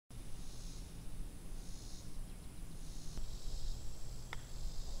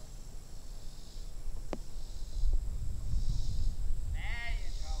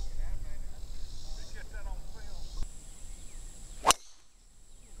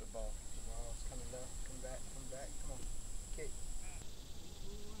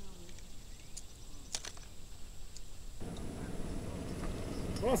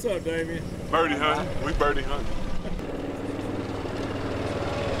What's up, Damien? Birdie hunting. We birdie hunting.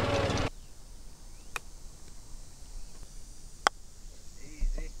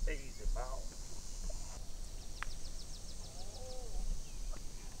 Easy, pal.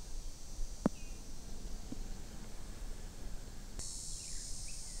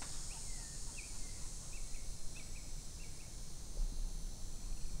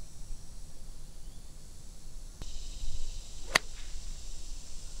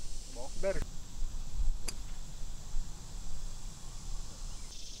 Better.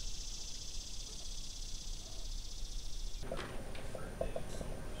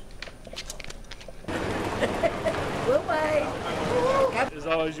 We'll wait. It's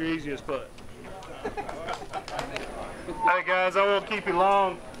always your easiest putt. Hey guys, I won't keep you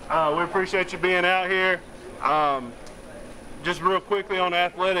long. We appreciate you being out here. Just real quickly on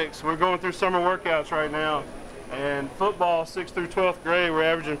athletics, we're going through summer workouts right now. And football, 6th through 12th grade, we're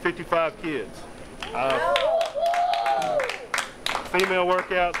averaging 55 kids. Female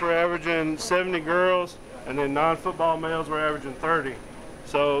workouts, we're averaging 70 girls, and then non-football males, we're averaging 30.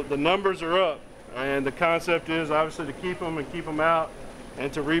 So the numbers are up, and the concept is obviously to keep them out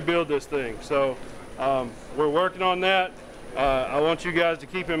and to rebuild this thing. So we're working on that. I want you guys to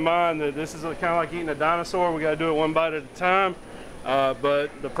keep in mind that this is kind of like eating a dinosaur. We got to do it one bite at a time, but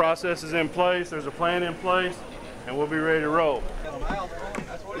the process is in place. There's a plan in place, and we'll be ready to roll.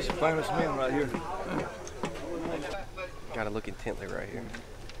 This is famous men right here. Gotta look intently right here.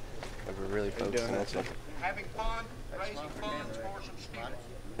 We're really focusing on something. Having fun, raising funds for some students.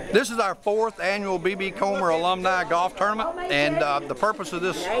 This is our 4th annual B.B. Comer Alumni Golf Tournament, and the purpose of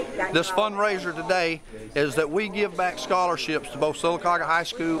this fundraiser today is that we give back scholarships to both Sylacauga High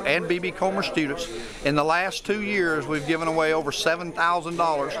School and B.B. Comer students. In the last 2 years, we've given away over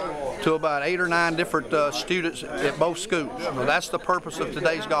 $7,000 to about 8 or 9 different students at both schools. So that's the purpose of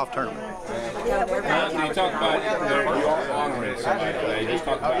today's golf tournament. You talk about you are honoring somebody today. Just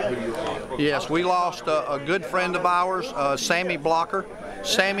talk about who you are. Yes, we lost a good friend of ours, Sammy Blocker.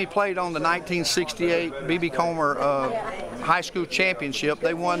 Sammy played on the 1968 B.B. Comer High School Championship.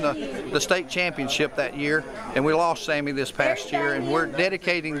 They won the state championship that year, and we lost Sammy this past year. And we're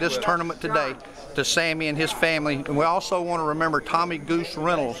dedicating this tournament today to Sammy and his family. And we also want to remember Tommy Goose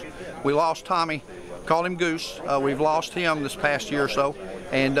Reynolds. We lost Tommy, called him Goose. We've lost him this past year or so.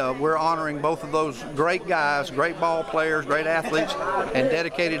 And we're honoring both of those great guys, great ball players, great athletes, and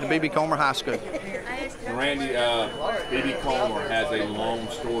dedicated to B.B. Comer High School. Randy, B.B. Comer has a long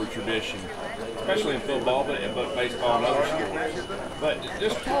storied tradition, especially in football, but baseball and other sports. But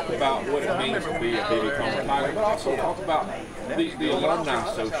just talk about what it means to be a B.B. Comer Tiger, but also talk about the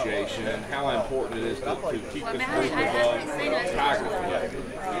Alumni Association and how important it is to keep this group of Tigers together.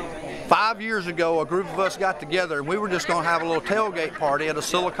 5 years ago, a group of us got together, and we were just going to have a little tailgate party at a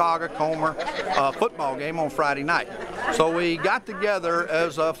Sylacauga Comer football game on Friday night. So we got together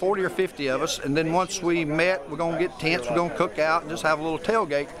as 40 or 50 of us, and then once we met, we're going to get tents, we're going to cook out and just have a little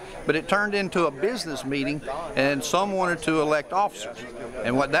tailgate. But it turned into a business meeting, and some wanted to elect officers.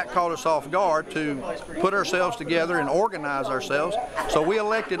 And what that caught us off guard to put ourselves together and organize ourselves. So we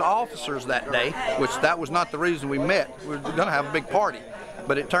elected officers that day, which that was not the reason we met. We were going to have a big party.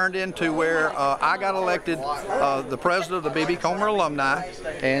 But it turned into where I got elected the president of the B.B. Comer Alumni,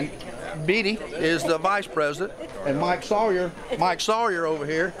 and Beatty is the vice president, and Mike Sawyer over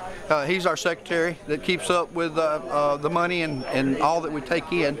here, he's our secretary that keeps up with the money and all that we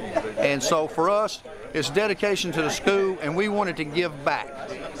take in. And so for us, it's dedication to the school, and we wanted to give back.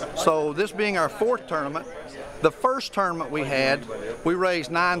 So this being our 4th tournament, the first tournament we had, we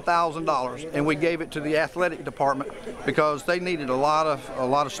raised $9,000, and we gave it to the athletic department because they needed a lot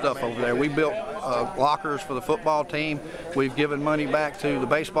of stuff over there. We built lockers for the football team. We've given money back to the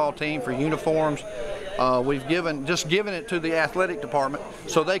baseball team for uniforms. We've just given it to the athletic department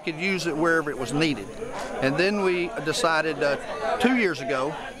so they could use it wherever it was needed. And then we decided 2 years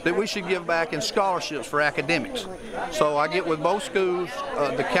ago that we should give back in scholarships for academics. So I get with both schools,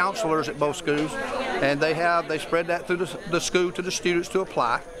 the counselors at both schools, and they spread that through the school to the students to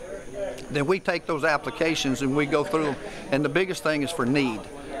apply. Then we take those applications and we go through them, and the biggest thing is for need.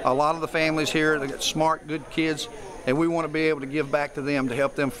 A lot of the families here, they got smart, good kids, and we want to be able to give back to them to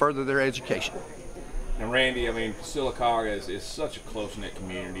help them further their education. And Randy, I mean, Sylacauga is such a close-knit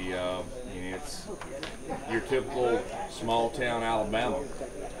community. It's your typical small-town Alabama.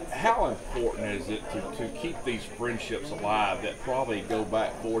 How important is it to keep these friendships alive that probably go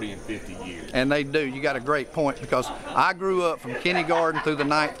back 40 and 50 years? And they do. You got a great point, because I grew up from kindergarten through the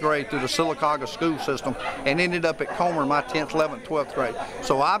 9th grade through the Sylacauga school system and ended up at Comer my 10th, 11th, 12th grade.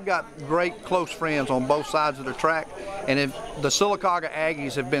 So I've got great close friends on both sides of the track, and the Sylacauga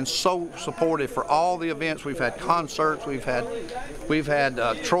Aggies have been so supportive for all the events. We've had concerts, we've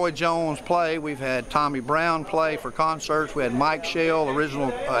had Troy Jones play, we've had Tommy Brown play for concerts, we had Mike Shell,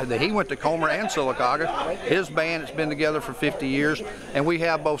 original, he went to Comer and Sylacauga. His band has been together for 50 years, and we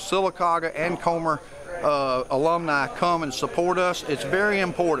have both Sylacauga and Comer alumni come and support us. It's very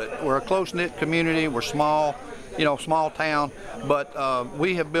important. We're a close-knit community, we're small, small town, but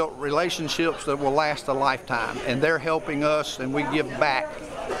we have built relationships that will last a lifetime, and they're helping us, and we give back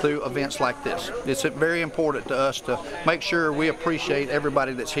through events like this. It's very important to us to make sure we appreciate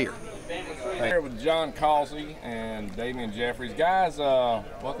everybody that's here. Here with John Causey and Damian Jeffries. Guys,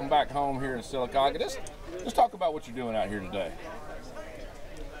 welcome back home here in Sylacauga. Let's talk about what you're doing out here today.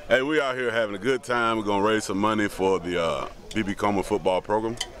 Hey, we out here having a good time. We're going to raise some money for the BB Comer football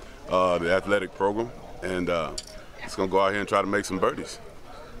program, the athletic program, and it's going to go out here and try to make some birdies.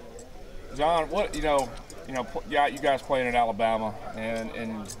 John, you guys playing in Alabama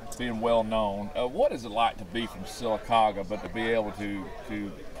and being well known. What is it like to be from Sylacauga, but to be able to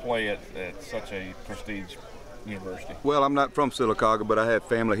play at such a prestige university? Well, I'm not from Sylacauga, but I have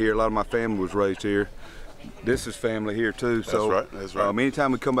family here. A lot of my family was raised here. This is family here too. So that's right.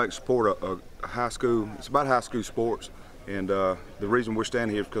 Anytime we come back to support a high school, it's about high school sports, and the reason we're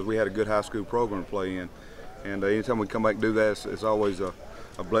standing here is because we had a good high school program to play in. And anytime we come back and do that, it's always a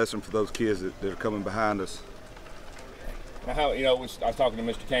blessing for those kids that are coming behind us. Now, I was talking to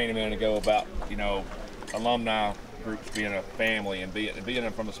Mr. Kane a minute ago about alumni groups being a family and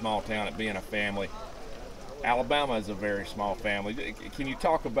being from a small town and being a family. Alabama is a very small family. Can you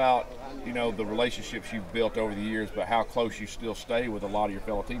talk about the relationships you've built over the years, but how close you still stay with a lot of your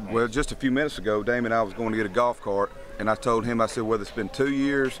fellow teammates? Well, just a few minutes ago, Damon and I was going to get a golf cart, and I told him, I said, whether it's been 2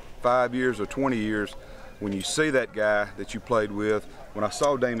 years, 5 years, or 20 years, when you see that guy that you played with, when I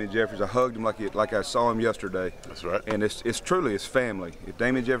saw Damian Jeffries, I hugged him like I saw him yesterday. That's right. And it's truly his family. If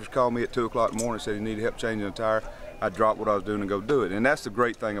Damian Jeffries called me at 2 o'clock in the morning and said he needed help changing a tire, I'd drop what I was doing and go do it. And that's the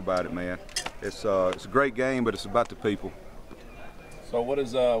great thing about it, man. It's a great game, but it's about the people. So what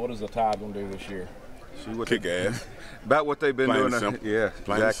is the Tide going to do this year? See what Kick ass. About what they've been Plain doing. and simple. Yeah,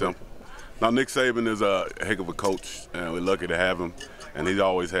 Plain and simple. Now, Nick Saban is a heck of a coach, and we're lucky to have him. And he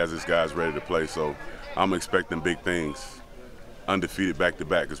always has his guys ready to play, so I'm expecting big things. Undefeated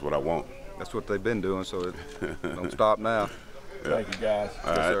back-to-back is what I want. That's what they've been doing, so it don't stop now. Yeah. Thank you, guys. All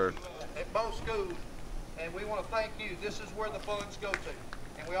right. Yes, sir. At both schools, and we want to thank you. This is where the funds go to.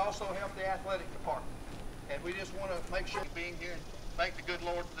 And we also help the athletic department. And we just want to make sure being here and thank the good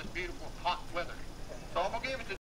Lord for this beautiful hot weather. So I'm going to give it to